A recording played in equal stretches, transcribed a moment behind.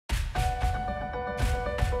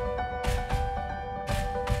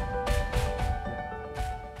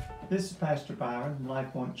This is Pastor Byron from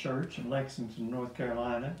Life Point Church in Lexington, North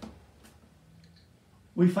Carolina.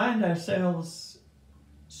 We find ourselves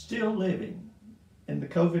still living in the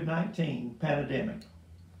COVID-19 pandemic.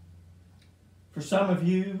 For some of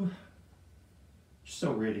you, you're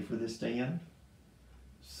so ready for this to end.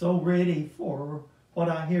 So ready for what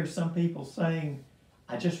I hear some people saying,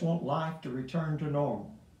 I just want life to return to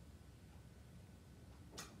normal.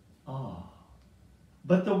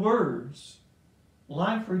 But the words,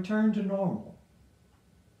 life return to normal,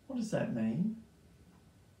 what does that mean?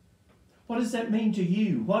 What does that mean to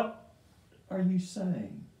you? What are you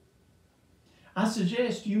saying? I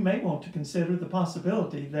suggest you may want to consider the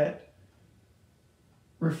possibility that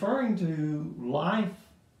referring to life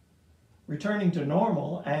returning to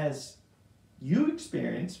normal as you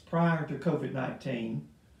experienced prior to COVID-19,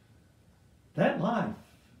 that life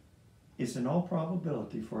is in all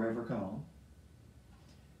probability forever gone.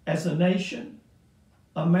 As a nation,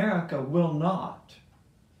 America will not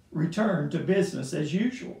return to business as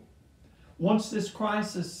usual. Once this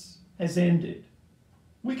crisis has ended,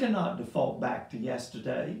 we cannot default back to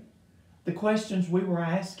yesterday. The questions we were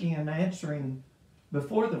asking and answering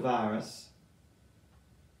before the virus,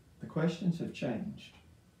 the questions have changed.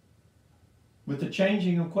 With the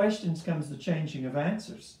changing of questions comes the changing of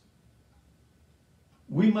answers.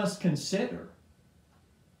 We must consider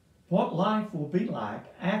what life will be like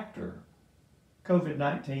after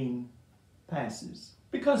COVID-19 passes,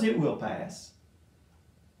 because it will pass.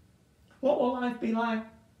 What will life be like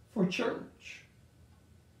for church?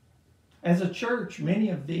 As a church, many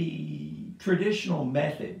of the traditional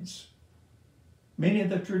methods, many of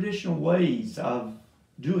the traditional ways of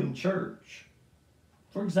doing church,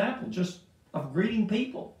 for example, just of greeting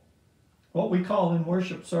people, what we call in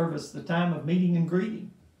worship service the time of meeting and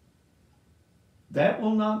greeting, that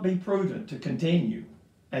will not be prudent to continue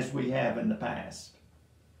as we have in the past.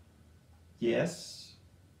 Yes,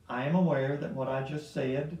 I am aware that what I just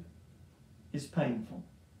said is painful.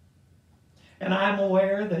 And I'm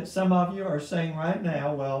aware that some of you are saying right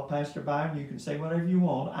now, well, Pastor Byron, you can say whatever you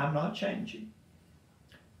want. I'm not changing.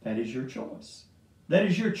 That is your choice. That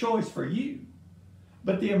is your choice for you.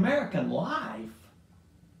 But the American life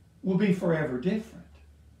will be forever different.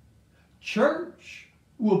 Church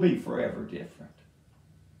will be forever different.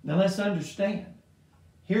 Now let's understand.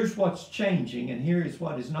 Here's what's changing and here is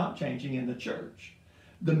what is not changing in the church.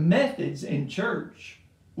 The methods in church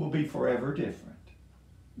will be forever different.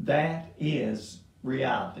 That is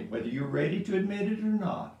reality. Whether you're ready to admit it or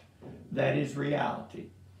not, that is reality.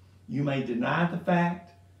 You may deny the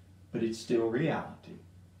fact, but it's still reality.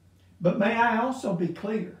 But may I also be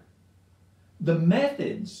clear, the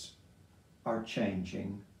methods are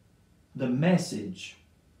changing. The message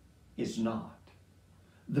is not.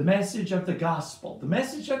 The message of the gospel, the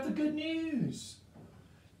message of the good news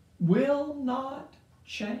will not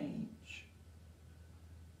change.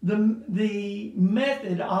 The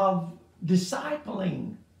method of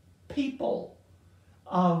discipling people,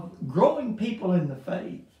 of growing people in the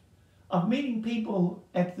faith, of meeting people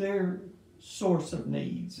at their source of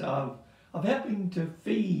needs, of helping to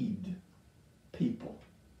feed people,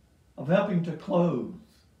 of helping to clothe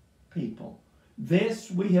people. This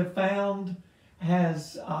we have found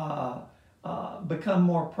has become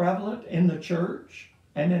more prevalent in the church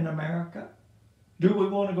and in America. Do we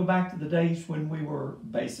want to go back to the days when we were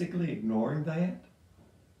basically ignoring that?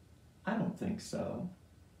 I don't think so.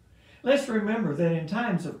 Let's remember that in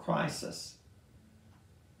times of crisis,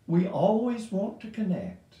 we always want to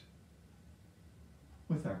connect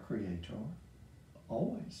with our Creator.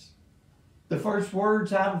 Always. The first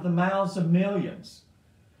words out of the mouths of millions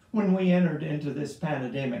when we entered into this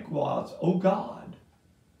pandemic was, "Oh God,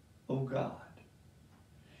 oh God."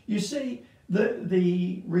 You see,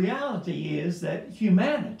 the reality is that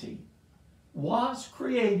humanity was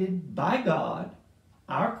created by God,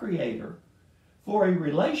 our Creator, for a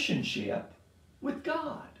relationship with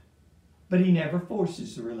God. But He never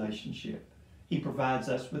forces the relationship. He provides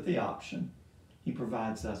us with the option. He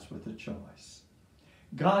provides us with a choice.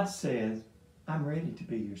 God says, I'm ready to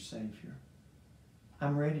be your Savior.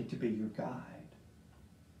 I'm ready to be your guide.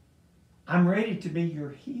 I'm ready to be your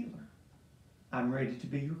healer. I'm ready to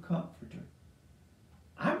be your comforter.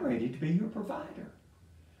 I'm ready to be your provider.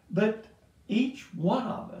 But each one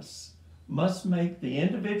of us must make the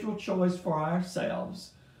individual choice for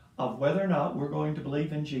ourselves of whether or not we're going to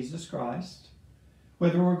believe in Jesus Christ,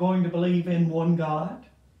 whether we're going to believe in one God,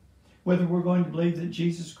 whether we're going to believe that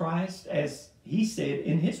Jesus Christ, as He said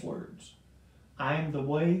in His words, I am the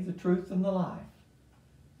way, the truth, and the life.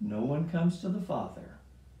 No one comes to the Father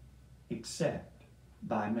except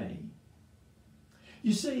by me.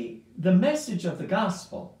 You see, the message of the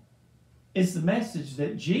gospel is the message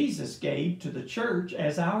that Jesus gave to the church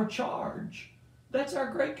as our charge. That's our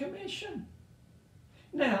Great Commission.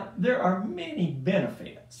 Now, there are many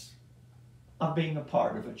benefits of being a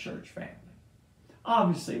part of a church family.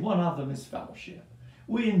 Obviously, one of them is fellowship.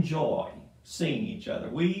 We enjoy seeing each other.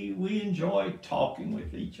 We enjoy talking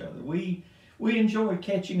with each other. We enjoy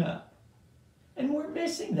catching up. And we're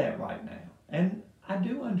missing that right now. And I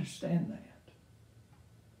do understand that.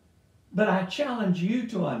 But I challenge you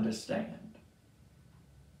to understand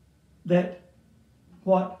that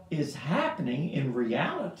what is happening in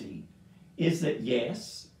reality is that,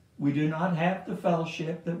 yes, we do not have the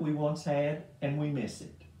fellowship that we once had, and we miss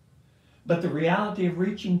it. But the reality of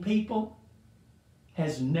reaching people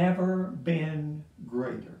has never been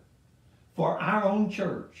greater. For our own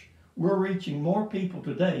church, we're reaching more people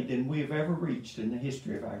today than we have ever reached in the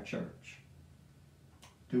history of our church.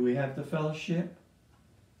 Do we have the fellowship?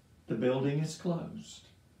 The building is closed.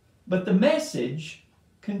 But the message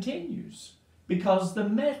continues because the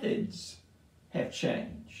methods have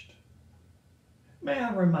changed. May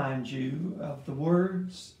I remind you of the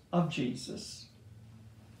words of Jesus.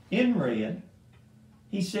 In red,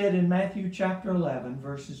 he said in Matthew chapter 11,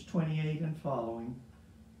 verses 28 and following,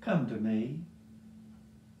 "Come to me,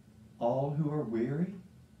 all who are weary,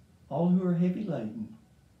 all who are heavy laden.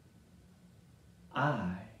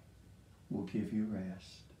 I will give you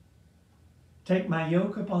rest. Take my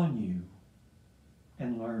yoke upon you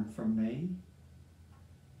and learn from me,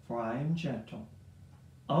 for I am gentle,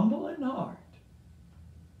 humble in heart,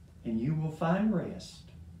 and you will find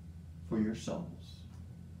rest for your souls.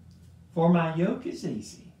 For my yoke is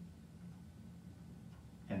easy,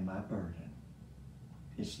 and my burden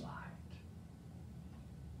is light."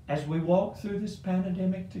 As we walk through this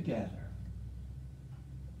pandemic together,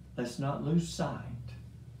 let's not lose sight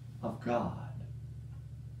of God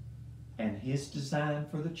and His design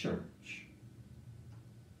for the church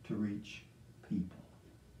to reach people.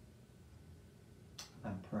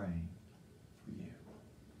 I'm praying.